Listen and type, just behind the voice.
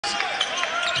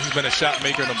always been a shot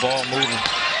maker and the ball moving.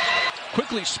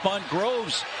 Quickly spun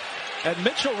Groves. And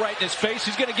Mitchell right in his face.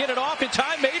 He's going to get it off in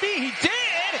time. Maybe he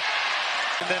did.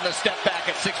 And then the step back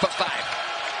at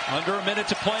 6'5". Under a minute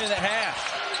to play in the half.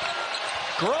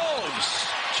 Groves.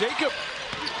 Jacob.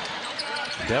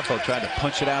 Defo tried to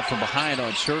punch it out from behind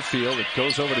on Sherfield. It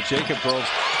goes over to Jacob Groves,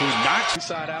 who knocks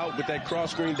inside out with that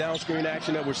cross screen, down screen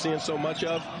action that we're seeing so much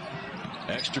of.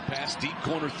 Extra pass, deep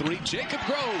corner three. Jacob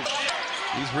Groves.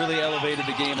 He's really elevated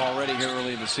the game already here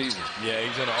early in the season. Yeah,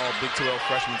 he's in an all Big 12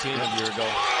 freshman team a year ago.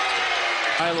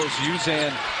 Milos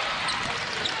Uzan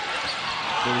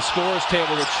to the scores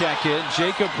table to check in.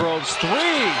 Jacob Groves, 3.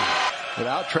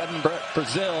 Without Trevin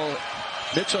Brazile,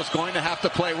 Mitchell's going to have to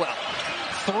play well.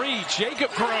 3,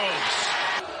 Jacob Groves.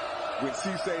 When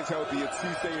Cissay's healthy, it's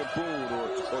Cissay and Boone,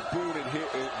 or Boone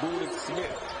and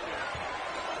Smith.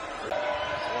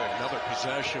 Boy, another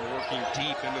possession working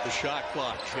deep into the shot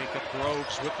clock. Jacob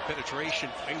Groves with the penetration,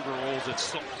 finger rolls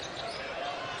it.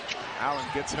 Allen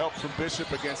gets help from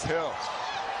Bishop against Hill.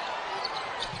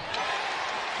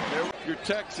 And there your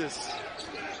Texas.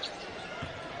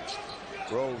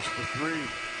 Groves for 3.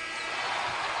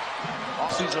 All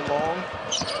season long,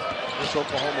 this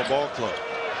Oklahoma ball club.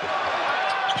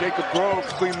 Jacob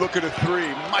Groves, clean look at a 3.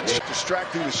 Much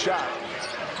distracting the shot.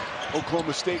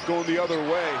 Oklahoma State going the other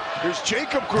way. Here's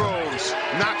Jacob Groves.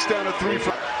 Knocks down a 3.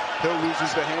 Hill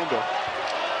loses the handle.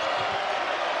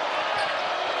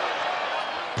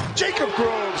 Jacob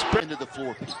Groves. Into the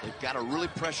 4. They've got to really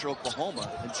pressure Oklahoma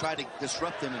and try to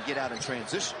disrupt them and get out in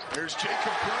transition. There's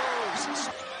Jacob Groves.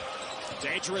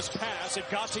 Dangerous pass. It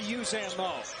got to Uzan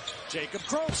though. Jacob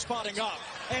Groves spotting up,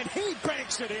 and he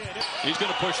banks it in. He's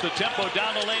going to push the tempo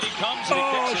down the lane. He comes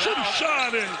and he should have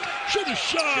shot it. Should have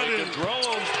shot it. Jacob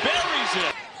Groves buries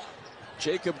it.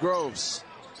 Jacob Groves,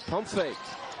 pump fake.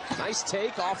 Nice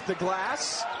take off the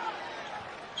glass.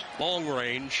 Long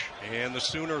range, and the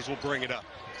Sooners will bring it up.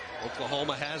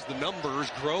 Oklahoma has the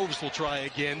numbers. Groves will try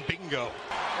again. Bingo.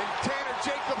 And Tanner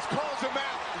Jacobs calls him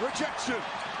out. Rejection.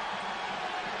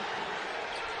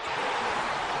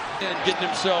 And getting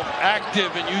himself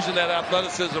active and using that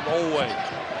athleticism always.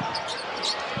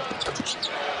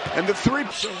 And the 3.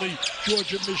 Certainly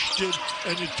Georgia, Michigan,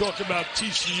 and you talk about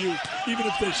TCU. Even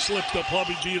if they slip, they'll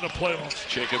probably be in the playoffs.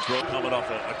 Jacob Groves coming off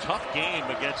a tough game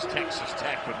against Texas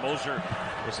Tech, but Moser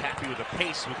was happy with the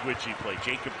pace with which he played.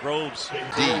 Jacob Groves.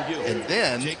 And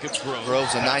then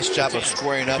Groves a nice job of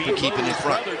squaring up and keeping in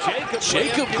front.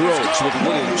 Jacob Groves with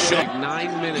winning shot.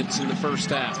 9 minutes in the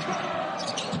first half.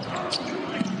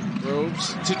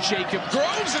 Groves to Jacob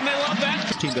Groves, and they love that.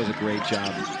 The team does a great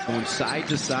job going side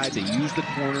to side. They use the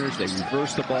corners, they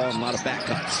reverse the ball, and a lot of back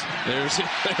cuts. There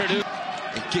it is.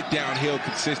 And get downhill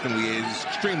consistently is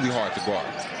extremely hard to guard.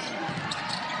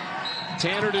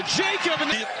 Tanner to Jacob,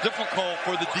 and Difficult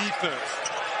for the defense.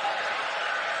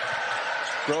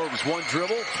 Groves, one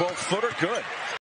dribble, 12-footer, good.